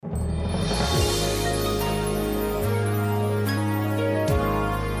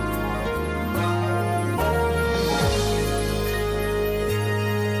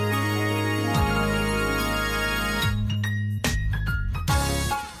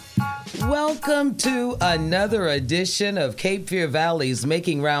Welcome to another edition of Cape Fear Valley's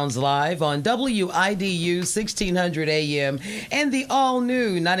Making Rounds Live on WIDU 1600 AM and the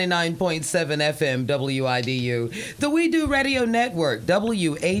all-new 99.7 FM WIDU, the We Do Radio Network,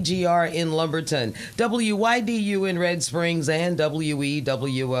 WAGR in Lumberton, WYDU in Red Springs, and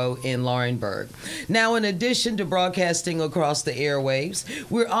WEWO in Laurinburg. Now, in addition to broadcasting across the airwaves,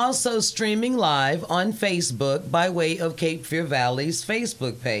 we're also streaming live on Facebook by way of Cape Fear Valley's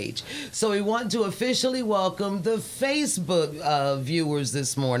Facebook page. So we want to officially welcome the Facebook viewers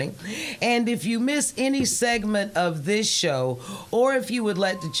this morning. And if you miss any segment of this show, or if you would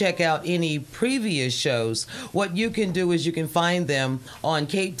like to check out any previous shows, what you can do is you can find them on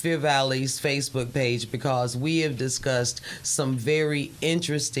Cape Fear Valley's Facebook page, because we have discussed some very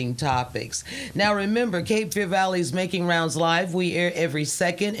interesting topics. Now remember, Cape Fear Valley's Making Rounds Live, we air every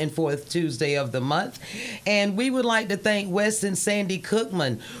second and fourth Tuesday of the month. And we would like to thank Wes and Sandy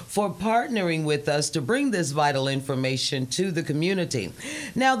Cookman for partnering with us to bring this vital information to the community.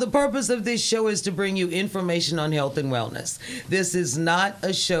 Now, the purpose of this show is to bring you information on health and wellness. This is not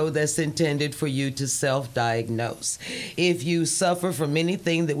a show that's intended for you to self-diagnose. If you suffer from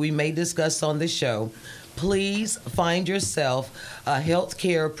anything that we may discuss on the show, please find yourself a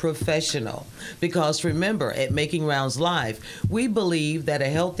healthcare professional, because remember, at Making Rounds Live, we believe that a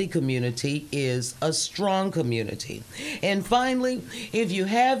healthy community is a strong community. And finally, if you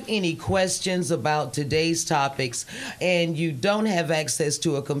have any questions about today's topics and you don't have access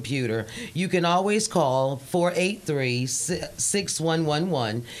to a computer, you can always call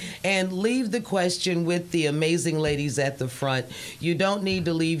 483-6111 and leave the question with the amazing ladies at the front. You don't need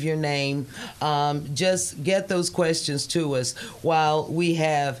to leave your name. Just get those questions to us while we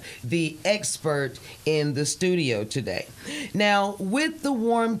have the expert in the studio today. Now, with the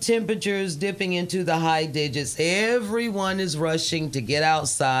warm temperatures dipping into the high digits, everyone is rushing to get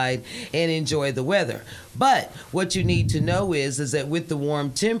outside and enjoy the weather. But what you need to know is that with the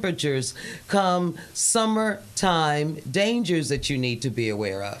warm temperatures come summertime dangers that you need to be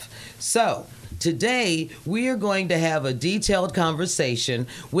aware of. So, today, we are going to have a detailed conversation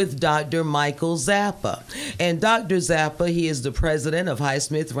with Dr. Michael Zappa. And Dr. Zappa, he is the president of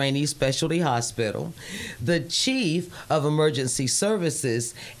Highsmith Rainey Specialty Hospital, the chief of emergency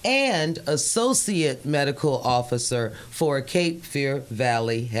services, and associate medical officer for Cape Fear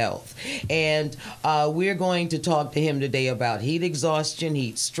Valley Health. And we're going to talk to him today about heat exhaustion,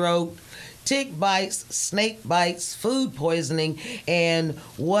 heat stroke, tick bites, snake bites, food poisoning, and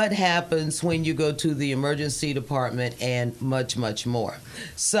what happens when you go to the emergency department, and much, much more.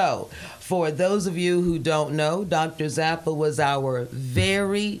 So, for those of you who don't know, Dr. Zappa was our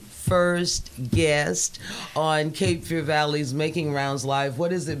very first guest on Cape Fear Valley's Making Rounds Live.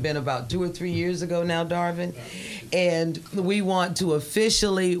 What has it been, about 2 or 3 years ago now, Darvin? And we want to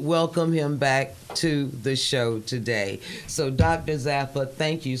officially welcome him back to the show today. So, Dr. Zappa,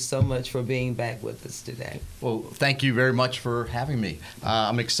 thank you so much for being back with us today. Well, thank you very much for having me.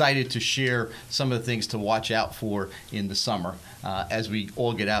 I'm excited to share some of the things to watch out for in the summer as we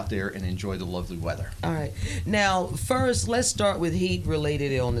all get out there and enjoy the lovely weather. All right. Now, first, let's start with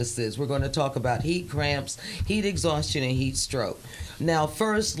heat-related illnesses. We're going to talk about heat cramps, heat exhaustion, and heat stroke. Now,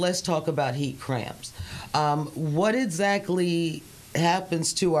 first, let's talk about heat cramps. What exactly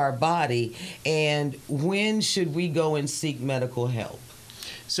happens to our body, and when should we go and seek medical help?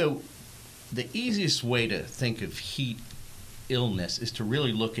 So the easiest way to think of heat illness is to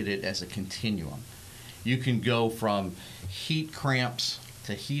really look at it as a continuum. You can go from heat cramps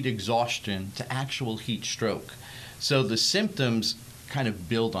to heat exhaustion to actual heat stroke. So the symptoms kind of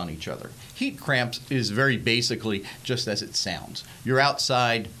build on each other. Heat cramps is very basically just as it sounds. You're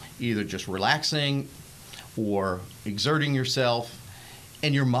outside either just relaxing or exerting yourself,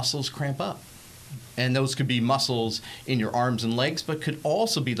 and your muscles cramp up. And those could be muscles in your arms and legs, but could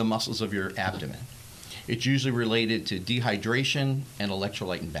also be the muscles of your abdomen. It's usually related to dehydration and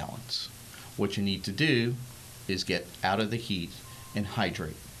electrolyte imbalance. What you need to do is get out of the heat and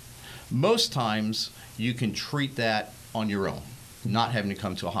hydrate. Most times, you can treat that on your own, not having to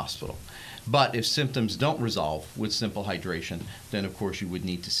come to a hospital. But if symptoms don't resolve with simple hydration, then of course you would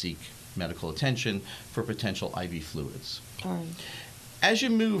need to seek medical attention for potential IV fluids. All right. As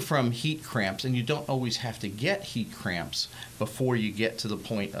you move from heat cramps, and you don't always have to get heat cramps before you get to the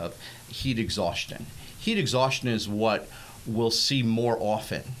point of heat exhaustion. Heat exhaustion is what we'll see more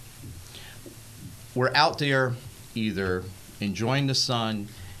often. We're out there either enjoying the sun,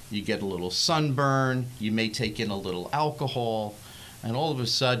 you get a little sunburn, you may take in a little alcohol, and all of a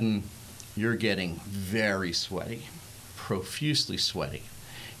sudden you're getting very sweaty, profusely sweaty.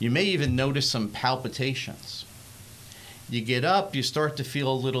 You may even notice some palpitations. You get up, you start to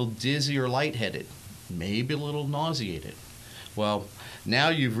feel a little dizzy or lightheaded, maybe a little nauseated. Well, now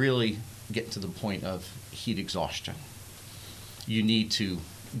you've really get to the point of heat exhaustion. You need to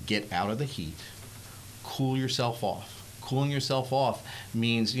get out of the heat, cool yourself off. Cooling yourself off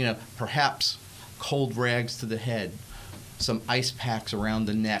means, perhaps cold rags to the head, some ice packs around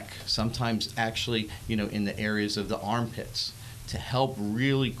the neck, sometimes actually, in the areas of the armpits to help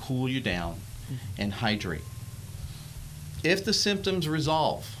really cool you down and hydrate. If the symptoms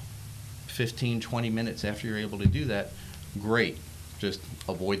resolve 15, 20 minutes after you're able to do that, great. Just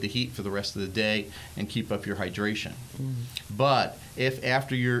avoid the heat for the rest of the day and keep up your hydration. But if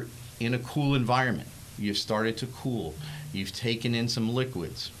after you're in a cool environment, you've started to cool, you've taken in some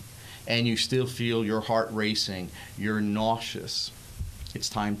liquids, and you still feel your heart racing, you're nauseous, it's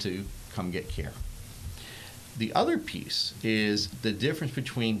time to come get care. The other piece is the difference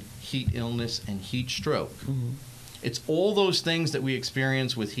between heat illness and heat stroke. It's all those things that we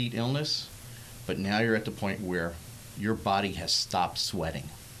experience with heat illness, but now you're at the point where your body has stopped sweating.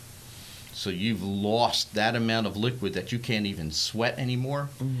 So you've lost that amount of liquid that you can't even sweat anymore,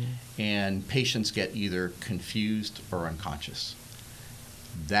 and patients get either confused or unconscious.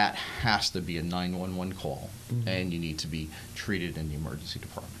 That has to be a 911 call, and you need to be treated in the emergency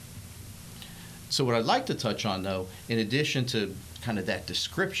department. So what I'd like to touch on, though, in addition to kind of that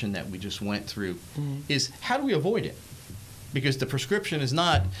description that we just went through, is how do we avoid it? Because the prescription is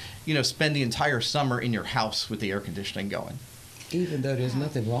not, spend the entire summer in your house with the air conditioning going. Even though there's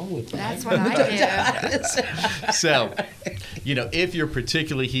nothing wrong with that. That's what I do. So, if you're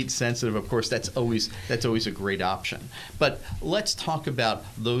particularly heat sensitive, of course, that's always a great option. But let's talk about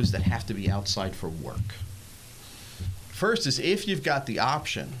those that have to be outside for work. First is if you've got the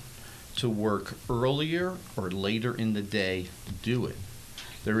option to work earlier or later in the day, do it.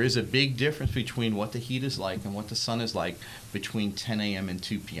 There is a big difference between what the heat is like and what the sun is like between 10 a.m. and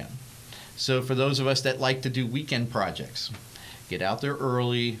 2 p.m. So for those of us that like to do weekend projects, get out there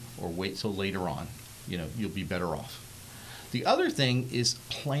early or wait till later on. You'll be better off. The other thing is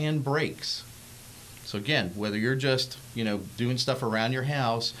plan breaks. So again, whether you're just, doing stuff around your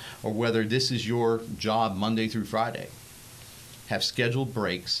house or whether this is your job Monday through Friday, have scheduled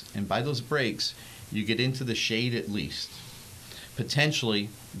breaks. And by those breaks, you get into the shade at least. Potentially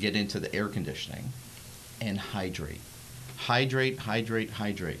get into the air conditioning and hydrate. Hydrate,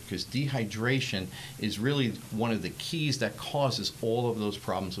 because dehydration is really one of the keys that causes all of those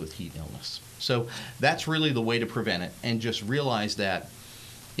problems with heat illness. So that's really the way to prevent it, and just realize that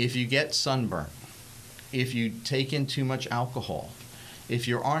if you get sunburn, if you take in too much alcohol, if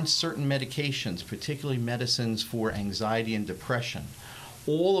you're on certain medications, particularly medicines for anxiety and depression,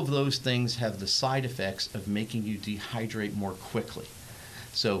 all of those things have the side effects of making you dehydrate more quickly.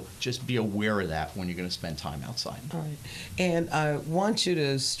 So just be aware of that when you're going to spend time outside. All right. And I want you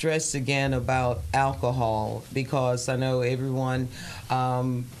to stress again about alcohol, because I know everyone,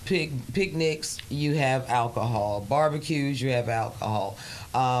 picnics, you have alcohol. Barbecues, you have alcohol.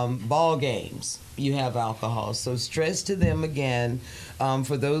 Ball games, you have alcohol. So stress to them again,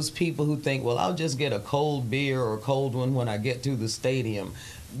 for those people who think, well, I'll just get a cold beer or a cold one when I get to the stadium.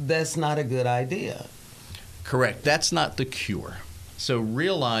 That's not a good idea. Correct. That's not the cure. So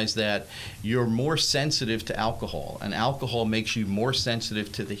realize that you're more sensitive to alcohol, and alcohol makes you more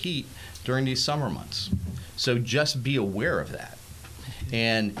sensitive to the heat during these summer months. So just be aware of that.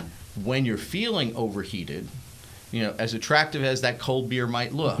 And when you're feeling overheated, as attractive as that cold beer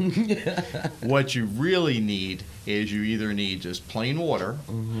might look, what you really need is you either need just plain water,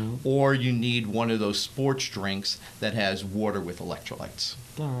 or you need one of those sports drinks that has water with electrolytes.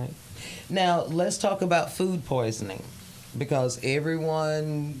 All right. Now, let's talk about food poisoning. Because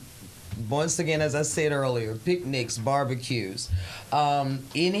everyone, once again, as I said earlier, picnics, barbecues.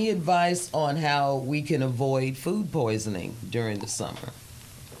 Any advice on how we can avoid food poisoning during the summer?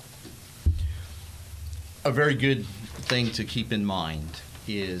 A very good thing to keep in mind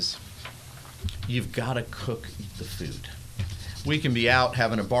is you've got to cook the food. We can be out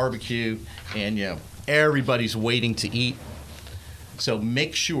having a barbecue and, everybody's waiting to eat. So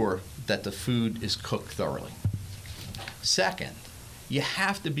make sure that the food is cooked thoroughly. Second, you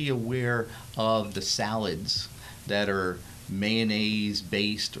have to be aware of the salads that are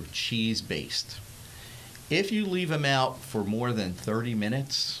mayonnaise-based or cheese-based. If you leave them out for more than 30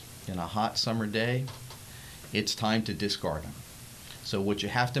 minutes in a hot summer day, it's time to discard them. So what you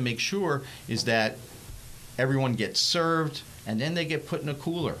have to make sure is that everyone gets served and then they get put in a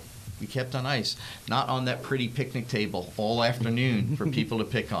cooler, be kept on ice, not on that pretty picnic table all afternoon for people to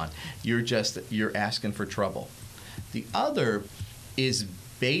pick on. You're asking for trouble. The other is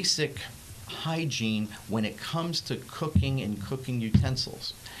basic hygiene when it comes to cooking and cooking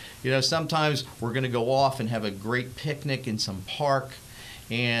utensils. Sometimes we're going to go off and have a great picnic in some park,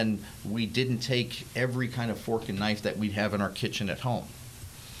 and we didn't take every kind of fork and knife that we'd have in our kitchen at home.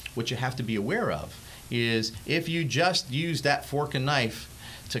 What you have to be aware of is if you just use that fork and knife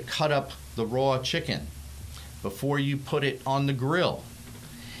to cut up the raw chicken before you put it on the grill,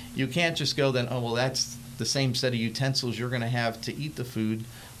 you can't just go then, oh, well, that's the same set of utensils you're going to have to eat the food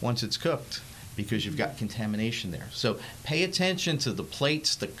once it's cooked, because you've got contamination there. So pay attention to the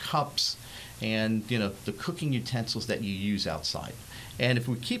plates, the cups, and the cooking utensils that you use outside. And if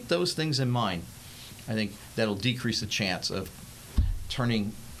we keep those things in mind, I think that'll decrease the chance of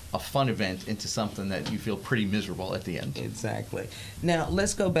turning a fun event into something that you feel pretty miserable at the end. Exactly. Now,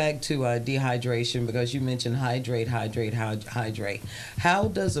 let's go back to dehydration, because you mentioned hydrate. How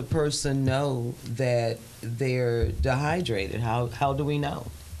does a person know that they're dehydrated? How do we know?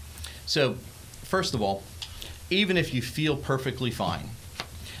 So, first of all, even if you feel perfectly fine,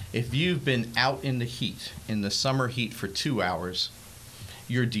 if you've been out in the heat, in the summer heat for 2 hours,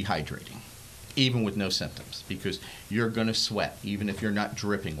 you're dehydrating, even with no symptoms, because you're going to sweat, even if you're not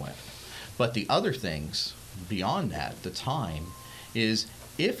dripping wet. But the other things beyond that, the time, is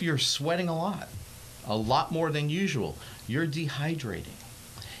if you're sweating a lot more than usual, you're dehydrating.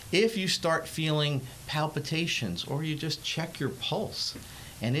 If you start feeling palpitations, or you just check your pulse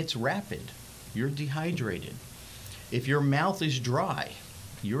and it's rapid, you're dehydrated. If your mouth is dry,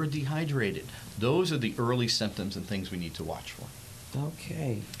 you're dehydrated. Those are the early symptoms and things we need to watch for.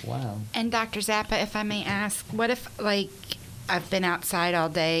 Okay, wow. And Dr. Zappa, if I may ask, what if, I've been outside all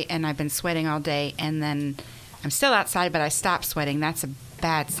day and I've been sweating all day, and then I'm still outside but I stop sweating? That's a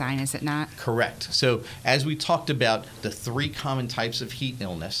bad sign, is it not? Correct. So as we talked about the 3 common types of heat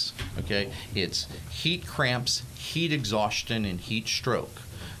illness, okay, it's heat cramps, heat exhaustion, and heat stroke.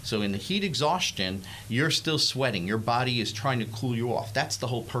 So in the heat exhaustion, you're still sweating. Your body is trying to cool you off. That's the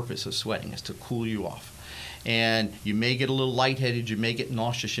whole purpose of sweating, is to cool you off. And you may get a little lightheaded, you may get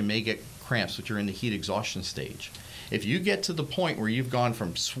nauseous, you may get cramps, but you're in the heat exhaustion stage. If you get to the point where you've gone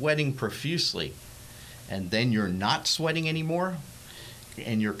from sweating profusely and then you're not sweating anymore,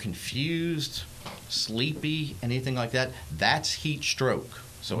 and you're confused, sleepy, anything like that, that's heat stroke.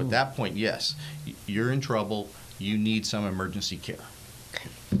 So at that point, yes, you're in trouble. You need some emergency care.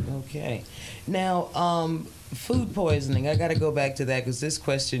 Okay. Now, food poisoning. I got to go back to that because this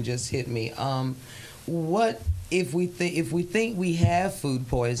question just hit me. What if we think we have food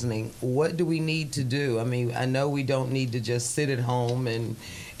poisoning? What do we need to do? I mean, I know we don't need to just sit at home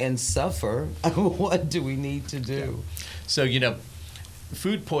and suffer. What do we need to do? So,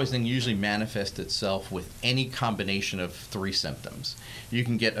 food poisoning usually manifests itself with any combination of 3 symptoms. You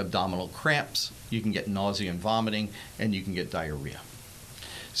can get abdominal cramps, you can get nausea and vomiting, and you can get diarrhea.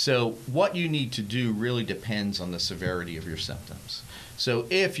 So what you need to do really depends on the severity of your symptoms. So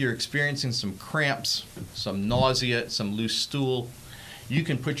if you're experiencing some cramps, some nausea, some loose stool, you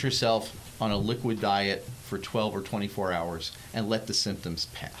can put yourself on a liquid diet for 12 or 24 hours and let the symptoms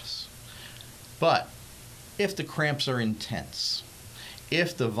pass. But if the cramps are intense,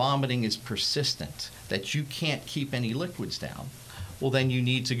 if the vomiting is persistent, that you can't keep any liquids down, well, then you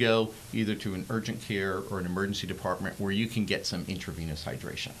need to go either to an urgent care or an emergency department where you can get some intravenous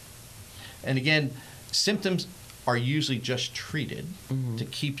hydration. And again, symptoms are usually just treated to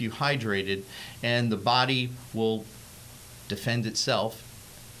keep you hydrated, and the body will defend itself,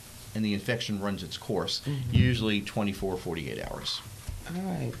 and the infection runs its course, usually 24 or 48 hours. All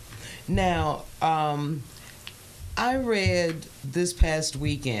right. Now, I read this past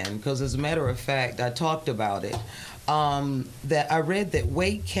weekend, because as a matter of fact, I talked about it, that I read that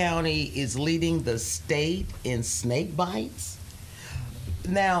Wake County is leading the state in snake bites.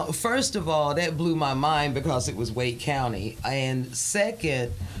 Now, first of all, that blew my mind because it was Wake County. And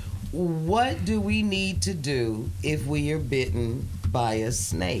second, what do we need to do if we are bitten by a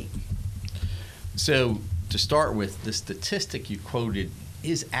snake? So, to start with, the statistic you quoted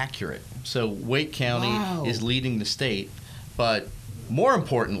is accurate. So, Wake County is leading the state, but more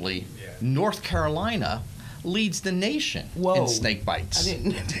importantly, North Carolina leads the nation in snake bites.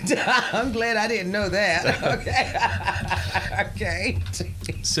 I'm glad I didn't know that. Okay. Okay.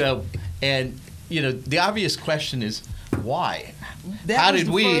 So, and the obvious question is why? How did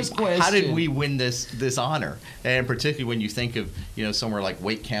we win this honor? And particularly when you think of somewhere like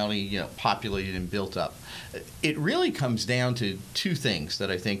Wake County, populated and built up. It really comes down to 2 things that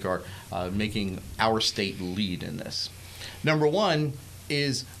I think are making our state lead in this. Number one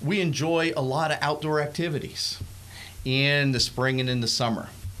is we enjoy a lot of outdoor activities in the spring and in the summer,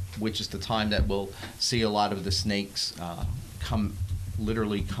 which is the time that we'll see a lot of the snakes come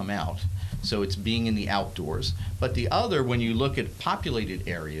out. So it's being in the outdoors. But the other, when you look at populated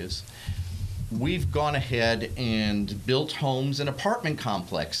areas, we've gone ahead and built homes and apartment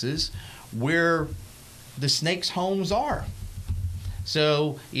complexes where the snakes' homes are.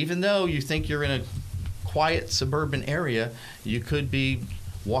 So even though you think you're in a quiet suburban area, you could be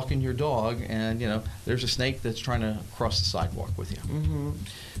walking your dog and, there's a snake that's trying to cross the sidewalk with you. Mm-hmm.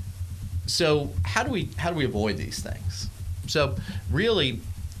 So how do we avoid these things? So really,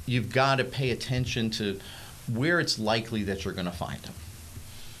 you've got to pay attention to where it's likely that you're going to find them.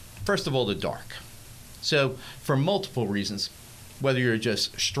 First of all, the dark. So for multiple reasons, whether you're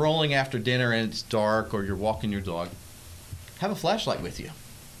just strolling after dinner and it's dark or you're walking your dog, have a flashlight with you.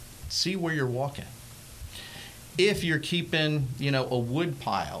 See where you're walking. If you're keeping, a wood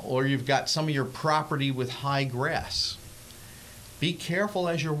pile or you've got some of your property with high grass, be careful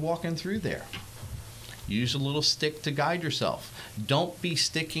as you're walking through there. Use a little stick to guide yourself. Don't be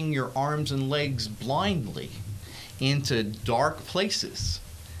sticking your arms and legs blindly into dark places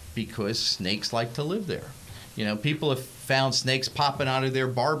because snakes like to live there. People have found snakes popping out of their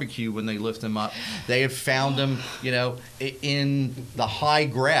barbecue when they lift them up. They have found them, in the high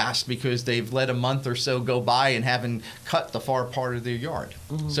grass because they've let a month or so go by and haven't cut the far part of their yard.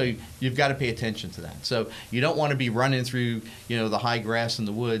 Mm-hmm. So you've got to pay attention to that. So you don't want to be running through, the high grass in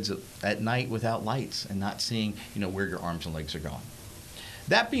the woods at night without lights and not seeing, where your arms and legs are going.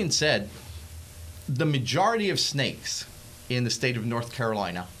 That being said, the majority of snakes in the state of North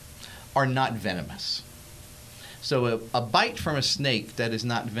Carolina are not venomous. So a bite from a snake that is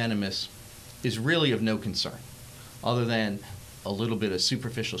not venomous is really of no concern, other than a little bit of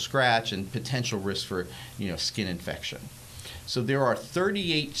superficial scratch and potential risk for, skin infection. So there are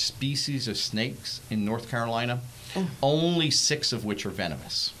 38 species of snakes in North Carolina, only 6 of which are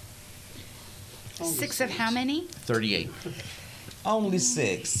venomous. 6 of how many? 38. Only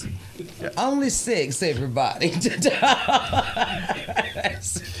 6. Only 6, everybody.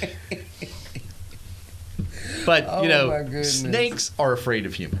 But, my goodness. Snakes are afraid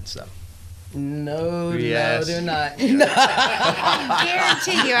of humans, though. No, Yes. no, they're not. I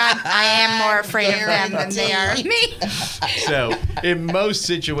guarantee you I am more afraid of them than they are of me. So, in most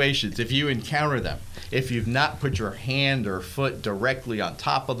situations, if you encounter them, if you've not put your hand or foot directly on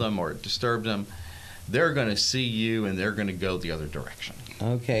top of them or disturbed them, they're going to see you and they're going to go the other direction.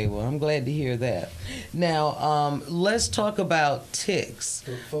 Okay, well, I'm glad to hear that. Now, let's talk about ticks.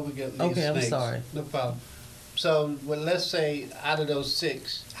 Before we get Okay, snakes, I'm sorry. No problem. So, let's say out of those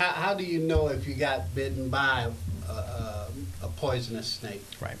 6, how do you know if you got bitten by a poisonous snake?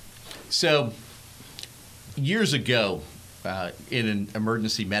 Right. So, years ago, in an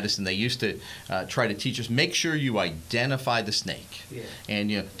emergency medicine, they used to try to teach us, make sure you identify the snake. Yeah.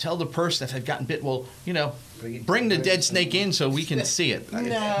 And tell the person if they've gotten bit, bring the dead snake in so we can see it.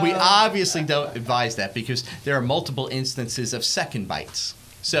 No. We obviously don't advise that because there are multiple instances of second bites.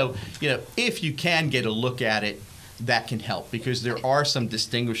 So, if you can get a look at it, that can help because there are some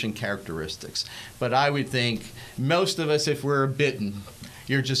distinguishing characteristics. But I would think most of us, if we're bitten,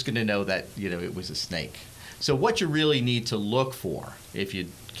 you're just going to know that, it was a snake. So what you really need to look for, if you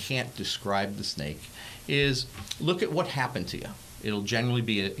can't describe the snake, is look at what happened to you. It'll generally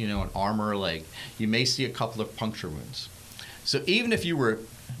be, an arm or a leg. You may see a couple of puncture wounds. So even if you were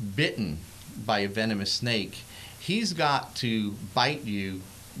bitten by a venomous snake, he's got to bite you,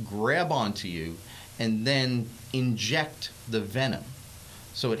 grab onto you, and then inject the venom.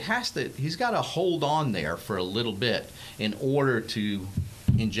 So he's got to hold on there for a little bit in order to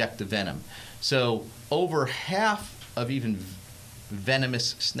inject the venom. So over half of even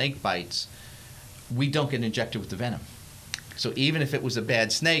venomous snake bites, we don't get injected with the venom. So even if it was a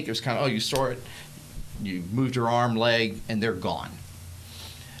bad snake, it was kind of, you saw it, you moved your arm, leg, and they're gone.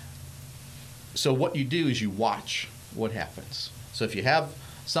 So what you do is you watch what happens. So if you have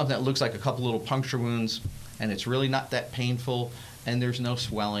something that looks like a couple little puncture wounds and it's really not that painful and there's no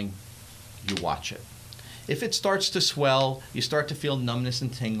swelling, you watch it. If it starts to swell, you start to feel numbness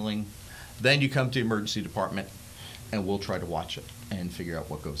and tingling, then you come to the emergency department and we'll try to watch it and figure out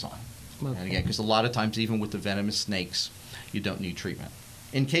what goes on. Okay. And again, because a lot of times even with the venomous snakes, you don't need treatment.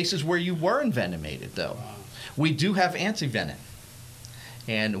 In cases where you were envenomated, though, we do have antivenom.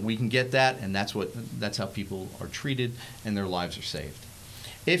 And we can get that, and that's how people are treated and their lives are saved.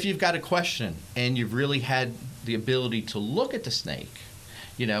 If you've got a question and you've really had the ability to look at the snake,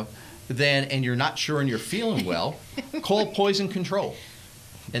 then and you're not sure and you're feeling well, call Poison Control.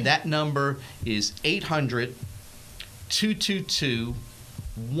 And that number is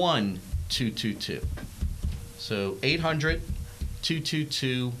 800-222-1222. So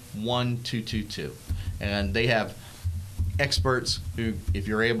 800-222-1222. And they have experts who, if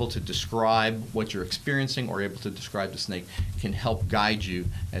you're able to describe what you're experiencing or able to describe the snake, can help guide you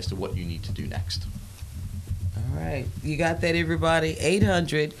as to what you need to do next. All right. You got that, everybody?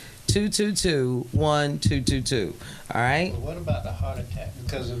 800-222-1222. All right? Well, what about the heart attack?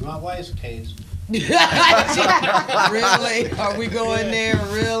 Because in my wife's case, Really? Are we going there?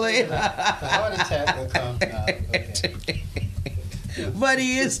 Really? the heart attack will come. No, okay. But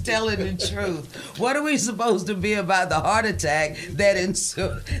he is telling the truth. What are we supposed to be about the heart attack that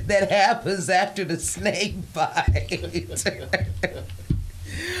happens after the snake bite?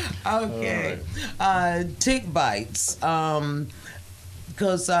 Okay. Tick bites.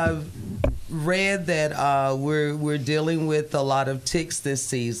 Because I've read that we're dealing with a lot of ticks this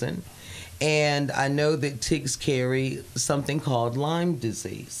season. And I know that ticks carry something called Lyme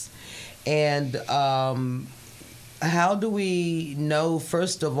disease. And how do we know,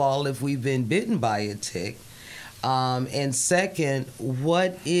 first of all, if we've been bitten by a tick? And second,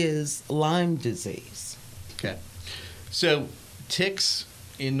 what is Lyme disease? Okay. So ticks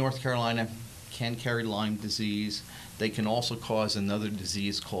in North Carolina can carry Lyme disease. They can also cause another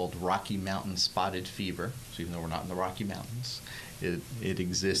disease called Rocky Mountain spotted fever. So even though we're not in the Rocky Mountains, it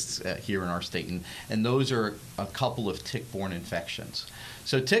exists here in our state. And those are a couple of tick-borne infections.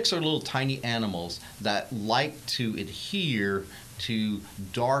 So ticks are little tiny animals that like to adhere to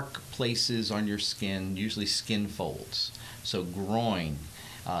dark places on your skin, usually skin folds. So groin,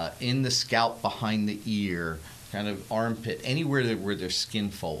 in the scalp behind the ear, kind of armpit, anywhere where there's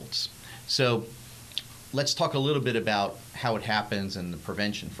skin folds. So let's talk a little bit about how it happens and the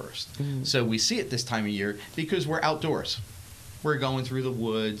prevention first. Mm-hmm. So we see it this time of year because we're outdoors. We're going through the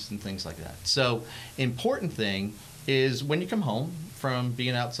woods and things like that. So important thing is when you come home from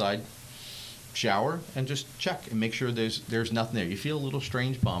being outside, shower and just check and make sure there's nothing there. You feel a little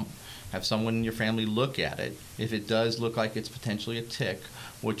strange bump, have someone in your family look at it. If it does look like it's potentially a tick,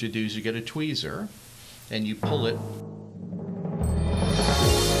 what you do is you get a tweezer and you pull it.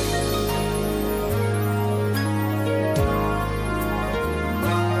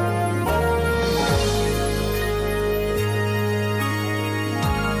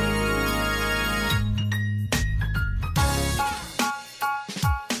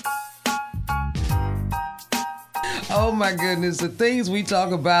 Oh my goodness, the things we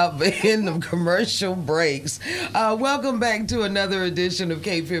talk about in the commercial breaks. Welcome back to another edition of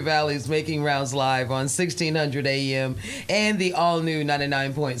Cape Fear Valley's Making Rounds Live on 1600 AM and the all-new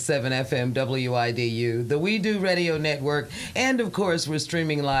 99.7 FM WIDU, the We Do Radio Network, and of course we're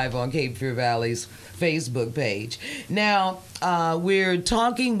streaming live on Cape Fear Valley's Facebook page. Now, we're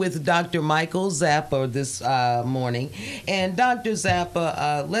talking with Dr. Michael Zappa this morning. And Dr.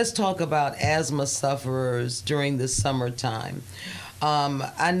 Zappa, let's talk about asthma sufferers during the summertime.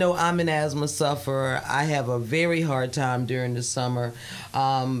 I know I'm an asthma sufferer. I have a very hard time during the summer.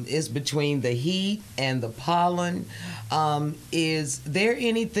 It's between the heat and the pollen. Is there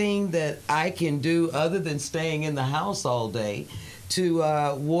anything that I can do other than staying in the house all day to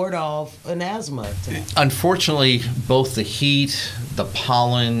ward off an asthma attack? Unfortunately, both the heat, the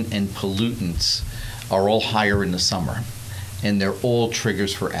pollen, and pollutants are all higher in the summer, and they're all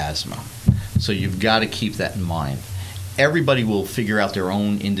triggers for asthma. So you've got to keep that in mind. Everybody will figure out their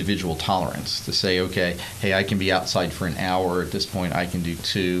own individual tolerance to say, okay, hey, I can be outside for an hour. At this point, I can do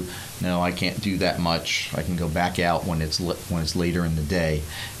 2. No, I can't do that much. I can go back out when it's later in the day.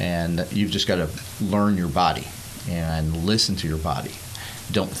 And you've just got to learn your body and listen to your body.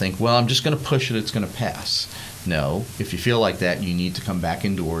 Don't think, well, I'm just going to push it, it's going to pass. No, if you feel like that, you need to come back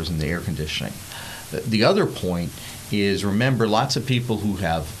indoors in the air conditioning. The other point is, remember, lots of people who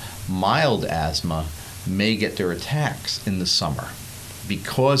have mild asthma may get their attacks in the summer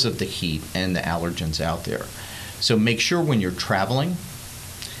because of the heat and the allergens out there. So make sure when you're traveling,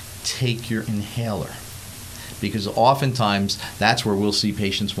 take your inhaler. Because oftentimes that's where we'll see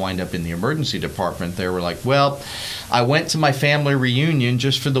patients wind up in the emergency department. They were like, well, I went to my family reunion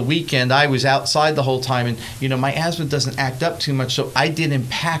just for the weekend. I was outside the whole time, and my asthma doesn't act up too much, so I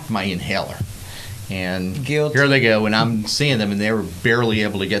didn't pack my inhaler. And Guilty. Here they go, and I'm seeing them, and they were barely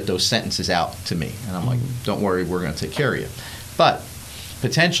able to get those sentences out to me. And I'm like, don't worry, we're going to take care of you. But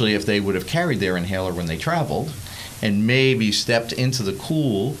potentially, if they would have carried their inhaler when they traveled, and maybe stepped into the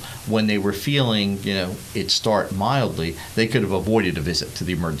cool when they were feeling, it start mildly, they could have avoided a visit to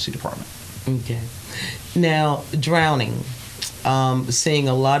the emergency department. Okay. Now, drowning. Seeing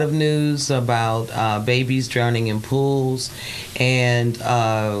a lot of news about babies drowning in pools, and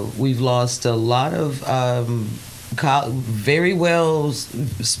we've lost a lot of very well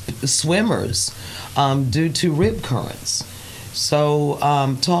swimmers due to rip currents. So,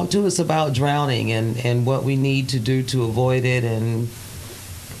 talk to us about drowning and what we need to do to avoid it. And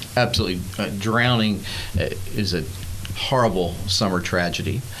Absolutely. Drowning is a horrible summer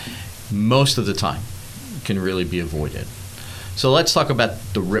tragedy. Most of the time can really be avoided. So let's talk about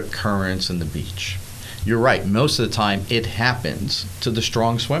the rip currents and the beach. You're right. Most of the time it happens to the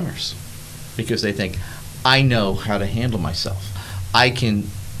strong swimmers because they think, I know how to handle myself. I can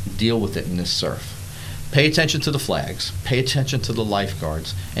deal with it in this surf. Pay attention to the flags, pay attention to the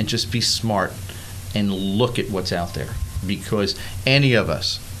lifeguards, and just be smart and look at what's out there. Because any of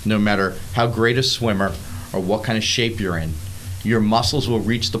us, no matter how great a swimmer or what kind of shape you're in, your muscles will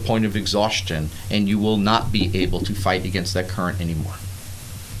reach the point of exhaustion and you will not be able to fight against that current anymore.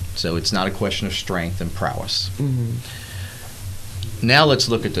 So it's not a question of strength and prowess. mm-hmm. Now let's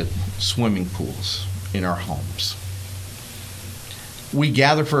look at the swimming pools in our homes. We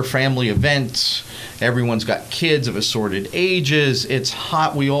gather for a family event. Everyone's got kids of assorted ages. It's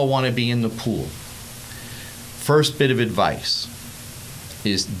hot. We all want to be in the pool. First bit of advice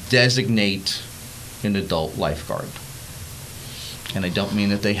is designate an adult lifeguard. And I don't mean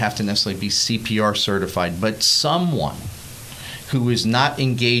that they have to necessarily be CPR certified, but someone who is not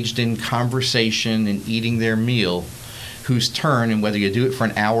engaged in conversation and eating their meal, whose turn, and whether you do it for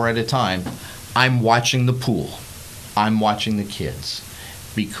an hour at a time, I'm watching the pool. I'm watching the kids.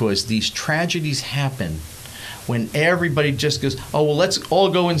 Because these tragedies happen when everybody just goes, oh, well, let's all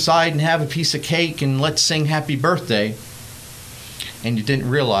go inside and have a piece of cake and let's sing happy birthday. And you didn't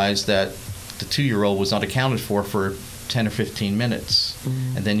realize that the 2-year-old was not accounted for 10 or 15 minutes.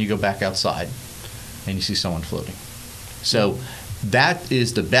 Mm-hmm. And then you go back outside and you see someone floating. So that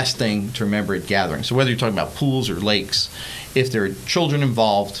is the best thing to remember at gatherings. So whether you're talking about pools or lakes, if there are children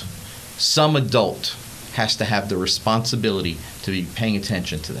involved, some adult has to have the responsibility to be paying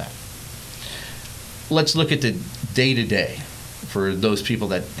attention to that. Let's look at the day-to-day for those people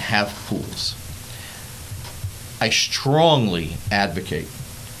that have pools. I strongly advocate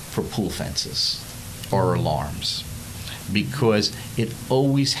for pool fences or alarms because it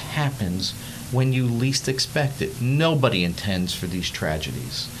always happens when you least expect it. Nobody intends for these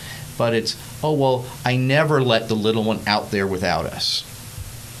tragedies. But it's, oh, well, I never let the little one out there without us.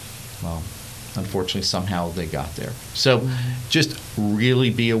 Well, unfortunately, somehow they got there. So just really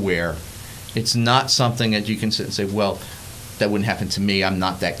be aware. It's not something that you can sit and say, well, that wouldn't happen to me. I'm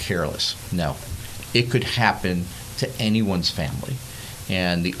not that careless. No. It could happen to anyone's family.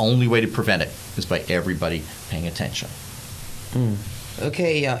 And the only way to prevent it is by everybody paying attention.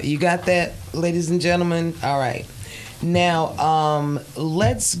 Okay, you got that, ladies and gentlemen? All right. Now,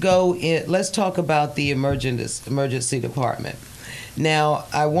 let's go in. Let's talk about the emergency department. Now,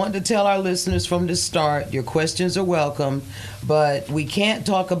 I want to tell our listeners from the start, your questions are welcome, but we can't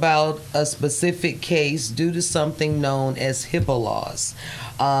talk about a specific case due to something known as HIPAA laws.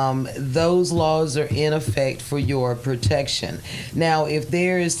 Those laws are in effect for your protection. Now, if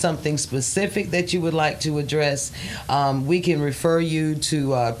there is something specific that you would like to address, we can refer you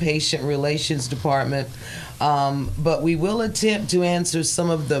to Patient Relations Department, but we will attempt to answer some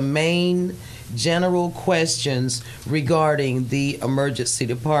of the main general questions regarding the emergency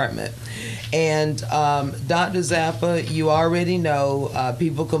department. And Dr. Zappa, you already know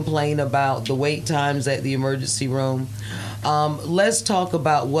people complain about the wait times at the emergency room. Let's talk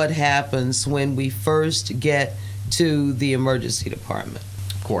about what happens when we first get to the emergency department.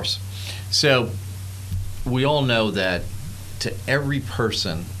 Of course. So we all know that to every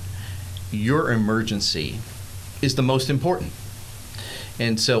person, your emergency is the most important.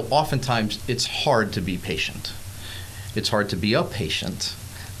 And so oftentimes it's hard to be patient. It's hard to be a patient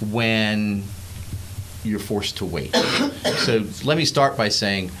when you're forced to wait. So let me start by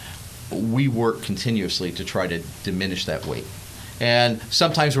saying we work continuously to try to diminish that wait. And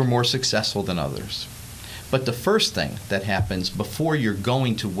sometimes we're more successful than others. But the first thing that happens before you're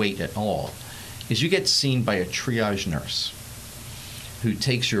going to wait at all is you get seen by a triage nurse who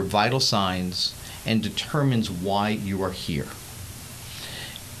takes your vital signs and determines why you are here.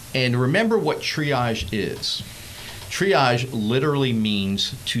 And remember what triage is. Triage literally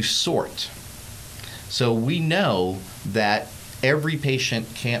means to sort. So we know that every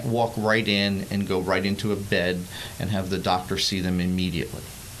patient can't walk right in and go right into a bed and have the doctor see them immediately.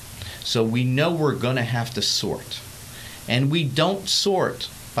 So we know we're going to have to sort. And we don't sort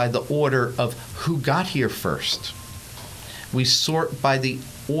by the order of who got here first. We sort by the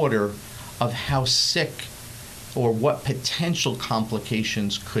order of how sick or what potential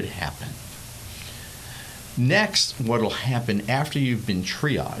complications could happen. Next, what will happen after you've been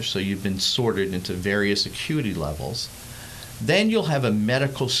triaged, so you've been sorted into various acuity levels, then you'll have a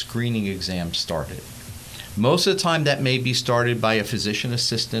medical screening exam started, Most of the time, that may be started by a physician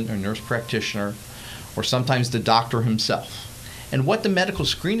assistant or nurse practitioner, or sometimes the doctor himself. And what the medical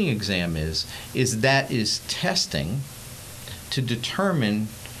screening exam is testing to determine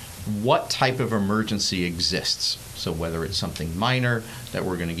what type of emergency exists. So whether it's something minor that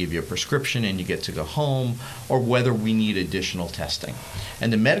we're going to give you a prescription and you get to go home, or whether we need additional testing.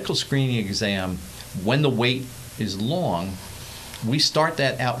 And the medical screening exam, when the wait is long, we start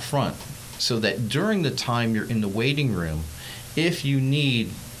that out front so that during the time you're in the waiting room, if you need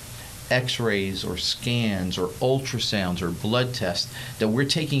x-rays or scans or ultrasounds or blood tests, that we're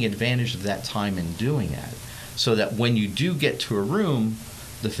taking advantage of that time in doing that, so that when you do get to a room,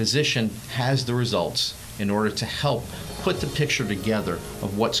 the physician has the results in order to help put the picture together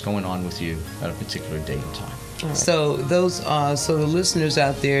of what's going on with you at a particular date and time. So so the listeners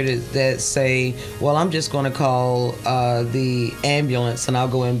out there that say, well, I'm just going to call the ambulance and I'll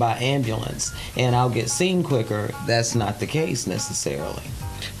go in by ambulance and I'll get seen quicker, that's not the case necessarily.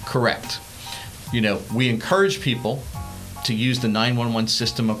 Correct. We encourage people to use the 911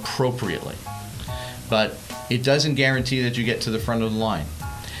 system appropriately, but it doesn't guarantee that you get to the front of the line.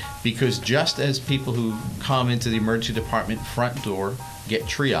 Because just as people who come into the emergency department front door get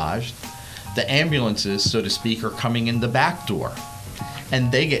triaged, the ambulances, so to speak, are coming in the back door,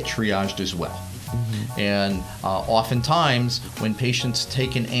 and they get triaged as well. Mm-hmm. And oftentimes, when patients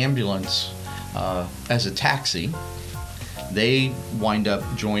take an ambulance as a taxi, they wind up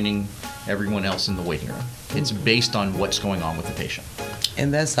joining everyone else in the waiting room. It's based on what's going on with the patient.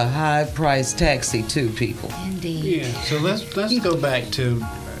 And that's a high-priced taxi too, people. Indeed. Yeah. So let's go back to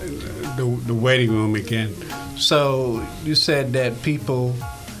the waiting room again. So you said that people,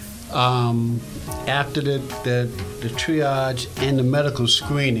 after the triage and the medical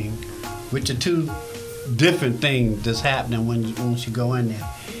screening, which are two different things that's happening once you go in there.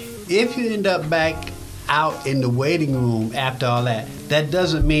 If you end up back out in the waiting room after all that, that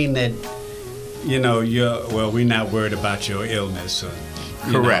doesn't mean that we're not worried about your illness. Or,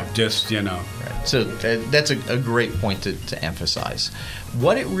 correct. Right. So that's a great point to emphasize.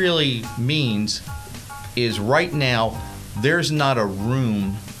 What it really means is right now there's not a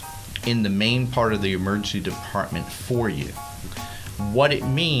room in the main part of the emergency department for you. What it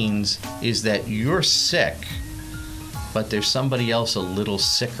means is that you're sick, but there's somebody else a little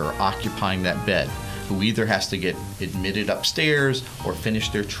sicker occupying that bed, who either has to get admitted upstairs or finish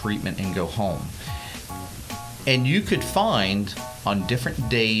their treatment and go home. And you could find on different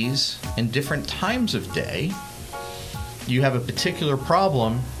days and different times of day, you have a particular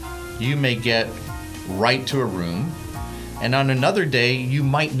problem, you may get right to a room, and on another day you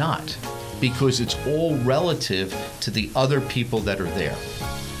might not, because it's all relative to the other people that are there.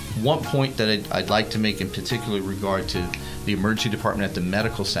 One point that I'd like to make in particular regard to the emergency department at the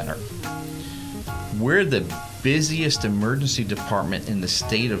medical center. We're the busiest emergency department in the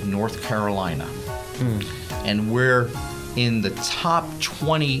state of North Carolina. And we're in the top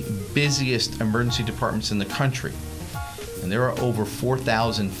 20 busiest emergency departments in the country. And there are over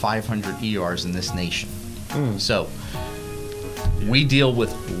 4,500 ERs in this nation. So we deal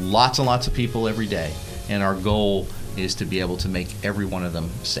with lots and lots of people every day, and our goal is to be able to make every one of them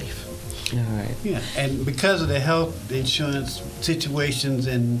safe. All right. Yeah, and because of the health insurance situations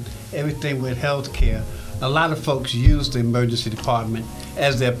and everything with health care, a lot of folks use the emergency department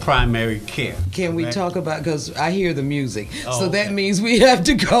as their primary care. Can we talk about, because I hear the music, Oh, so that okay. means we have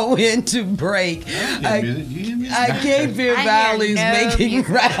to go into break. Cape Fear I hear Valley's no making music.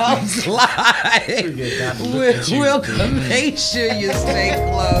 rounds live. We'll make sure you stay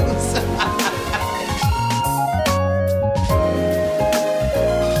close.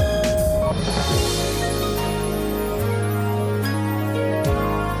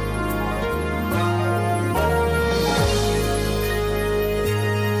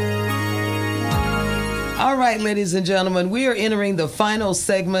 All right, ladies and gentlemen, we are entering the final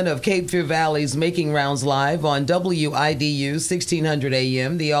segment of Cape Fear Valley's Making Rounds Live on WIDU 1600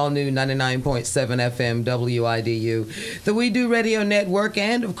 AM, the all-new 99.7 FM WIDU, the We Do Radio Network,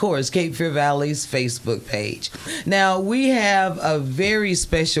 and, of course, Cape Fear Valley's Facebook page. Now, we have a very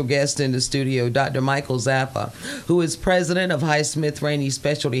special guest in the studio, Dr. Michael Zappa, who is president of Highsmith Rainey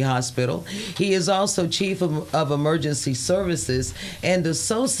Specialty Hospital. He is also chief of emergency services and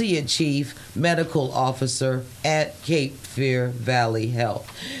associate chief medical officer at Cape Fear Valley Health.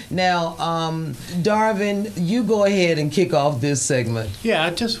 Now, Darvin, you go ahead and kick off this segment. Yeah, I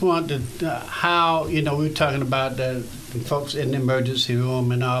just wanted how, we were talking about the folks in the emergency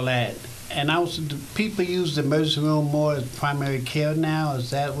room and all that. And also, do people use the emergency room more as primary care now? Is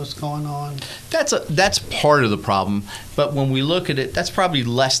that what's going on? That's part of the problem, but when we look at it, that's probably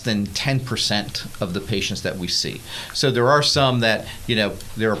less than 10% of the patients that we see. So there are some that,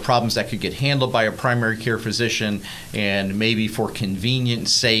 there are problems that could get handled by a primary care physician, and maybe for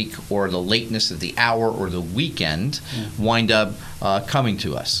convenience sake or the lateness of the hour or the weekend wind up coming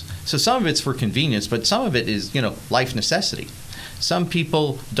to us. So some of it's for convenience, but some of it is, life necessity. Some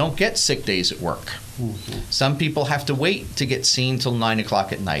people don't get sick days at work. Mm-hmm. Some people have to wait to get seen till 9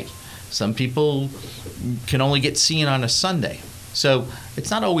 o'clock at night. Some people can only get seen on a Sunday. So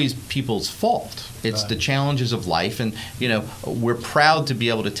it's not always people's fault. It's the challenges of life. And, we're proud to be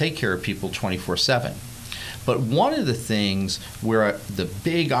able to take care of people 24/7. But one of the things where the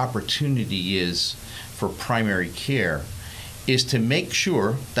big opportunity is for primary care is to make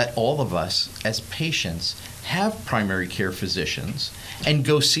sure that all of us as patients have primary care physicians and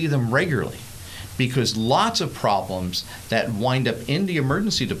go see them regularly, because lots of problems that wind up in the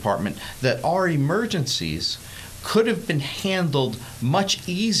emergency department that are emergencies could have been handled much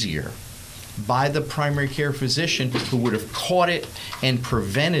easier by the primary care physician, who would have caught it and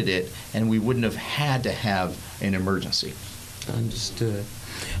prevented it, and we wouldn't have had to have an emergency. Understood.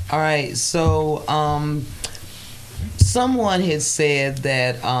 All right, so someone had said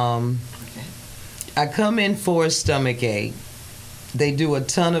that I come in for a stomach ache. They do a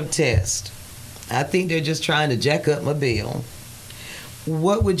ton of tests. I think they're just trying to jack up my bill.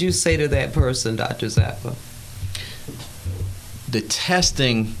 What would you say to that person, Dr. Zappa? The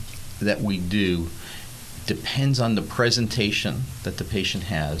testing that we do depends on the presentation that the patient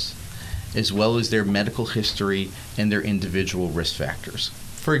has, as well as their medical history and their individual risk factors.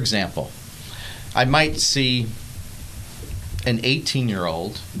 For example, I might see an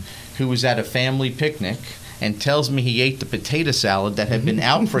 18-year-old who was at a family picnic and tells me he ate the potato salad that had been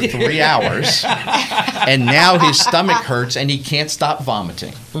out for 3 hours, and now his stomach hurts and he can't stop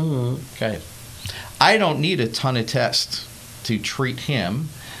vomiting. Mm-hmm. Okay. I don't need a ton of tests to treat him.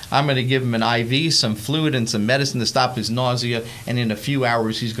 I'm going to give him an IV, some fluid, and some medicine to stop his nausea, and in a few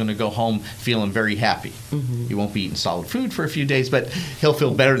hours he's going to go home feeling very happy. Mm-hmm. He won't be eating solid food for a few days, but he'll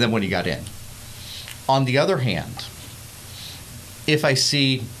feel better than when he got in. On the other hand, if I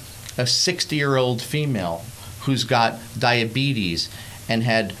see a 60-year-old female who's got diabetes and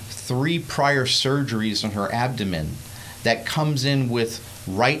had 3 prior surgeries on her abdomen that comes in with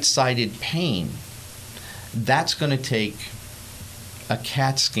right-sided pain, that's going to take a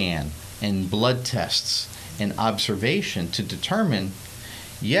CAT scan and blood tests and observation to determine,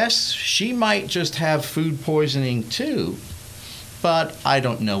 yes, she might just have food poisoning too, but I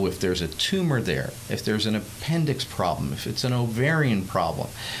don't know if there's a tumor there, if there's an appendix problem, if it's an ovarian problem.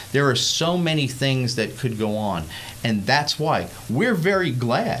 There are so many things that could go on, and that's why we're very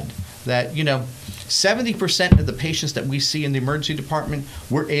glad that, 70% of the patients that we see in the emergency department,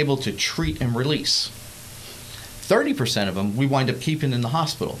 we're able to treat and release. 30% of them we wind up keeping in the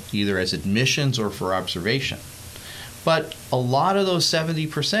hospital, either as admissions or for observation. But a lot of those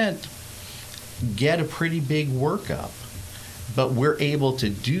 70% get a pretty big workup. But we're able to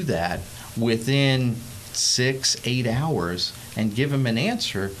do that within 6-8 hours and give them an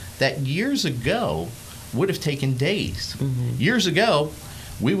answer that years ago would have taken days. Mm-hmm. Years ago,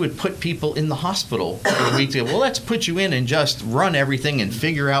 we would put people in the hospital for a week to, well, let's put you in and just run everything and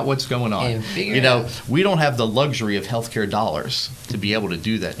figure out what's going on. We don't have the luxury of healthcare dollars to be able to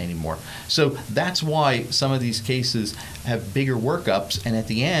do that anymore. So that's why some of these cases have bigger workups, and at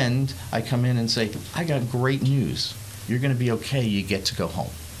the end, I come in and say, I got great news. You're going to be okay. You get to go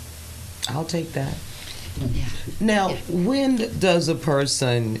home. I'll take that. Yeah. Now, when does a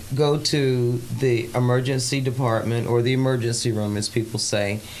person go to the emergency department or the emergency room, as people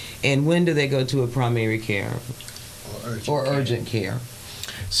say, and when do they go to a primary care or urgent care?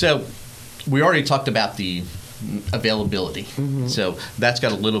 So we already talked about the availability. Mm-hmm. So that's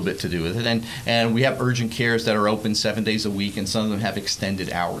got a little bit to do with it. And we have urgent cares that are open 7 days a week, and some of them have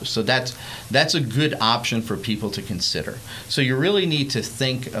extended hours. So that's a good option for people to consider. So you really need to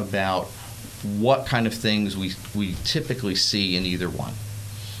think about what kind of things we typically see in either one,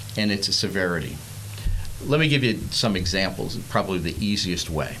 and it's a severity. Let me give you some examples, probably the easiest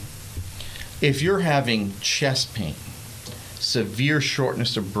way. If you're having chest pain, severe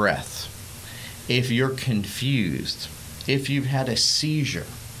shortness of breath, if you're confused, if you've had a seizure,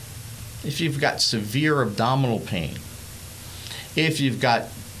 if you've got severe abdominal pain, if you've got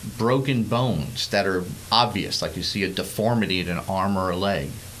broken bones that are obvious, like you see a deformity in an arm or a leg,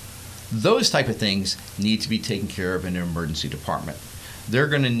 those type of things need to be taken care of in an emergency department. they're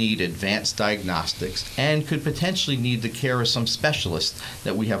going to need advanced diagnostics and could potentially need the care of some specialists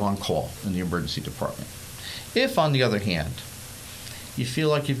that we have on call in the emergency department. If, on the other hand, you feel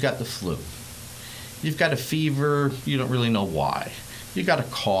like you've got the flu, you've got a fever, you don't really know why, you got a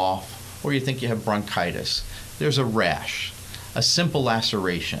cough, or you think you have bronchitis, there's a rash, a simple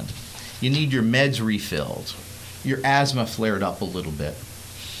laceration, you need your meds refilled, your asthma flared up a little bit,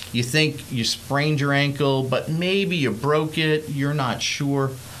 you think you sprained your ankle, but maybe you broke it, you're not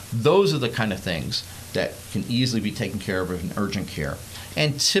sure. Those are the kind of things that can easily be taken care of in urgent care.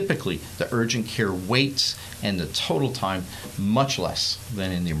 And typically, the urgent care waits and the total time much less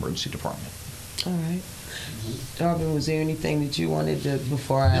than in the emergency department. All right. Darvin, was there anything that you wanted to,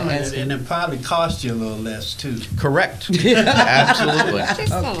 before I ask? And it probably cost you a little less, too. Correct. Absolutely.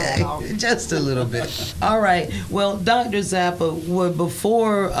 Okay, just a little bit. All right. Well, Dr. Zappa,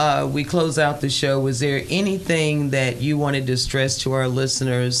 before we close out the show, was there anything that you wanted to stress to our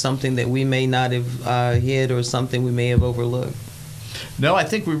listeners, something that we may not have hit or something we may have overlooked? No, I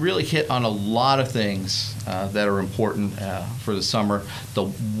think we really hit on a lot of things that are important for the summer. The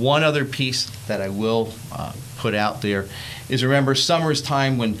one other piece that I will put out there is, remember, summer is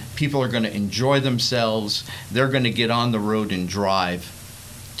time when people are going to enjoy themselves. They're going to get on the road and drive.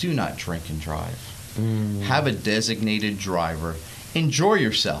 Do not drink and drive. Have a designated driver. Enjoy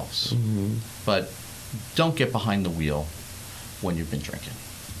yourselves, but don't get behind the wheel when you've been drinking.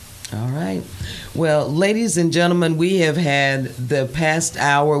 All right. Well, ladies and gentlemen, we have had the past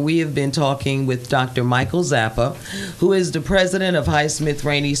hour. We have been talking with Dr. Michael Zappa, who is the president of Highsmith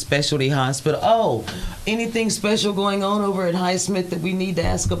Rainey Specialty Hospital. Oh, anything special going on over at Highsmith that we need to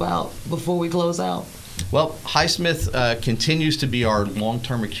ask about before we close out? Well, Highsmith continues to be our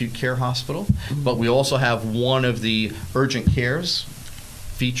long-term acute care hospital, but we also have one of the urgent cares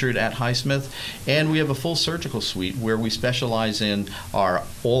featured at Highsmith, and we have a full surgical suite where we specialize in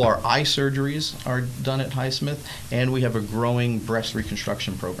all our eye surgeries are done at Highsmith, and we have a growing breast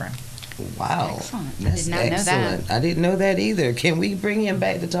reconstruction program. Wow. Excellent. That's I did not know excellent. that. I didn't know that either. Can we bring him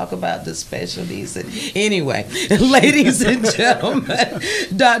back to talk about the specialties? Anyway, ladies and gentlemen,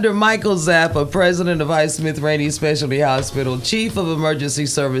 Dr. Michael Zappa, president of Highsmith Rainey Specialty Hospital, chief of emergency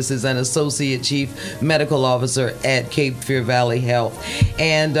services and associate chief medical officer at Cape Fear Valley Health.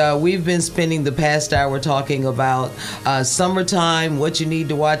 And we've been spending the past hour talking about summertime, what you need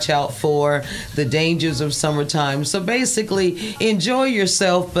to watch out for, the dangers of summertime. So basically, enjoy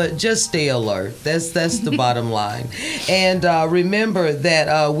yourself, but just stay alert. That's the bottom line. And remember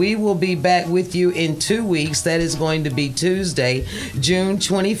that we will be back with you in 2 weeks. That is going to be Tuesday, June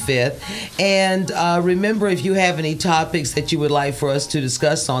 25th. And remember, if you have any topics that you would like for us to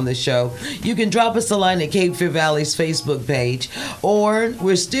discuss on the show, you can drop us a line at Cape Fear Valley's Facebook page, or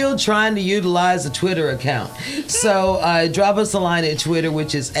we're still trying to utilize a Twitter account. So drop us a line at Twitter,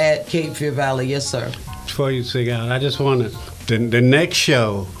 which is at Cape Fear Valley. Yes, sir. Before you sig out, I just want to, the next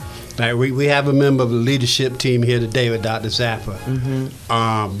show, like we have a member of the leadership team here today with Dr. Zappa.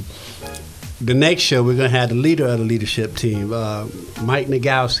 The next show, we're going to have the leader of the leadership team, Mike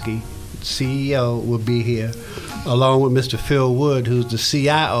Nagowski, CEO, will be here, along with Mr. Phil Wood, who's the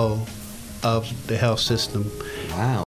CIO of the health system. Wow.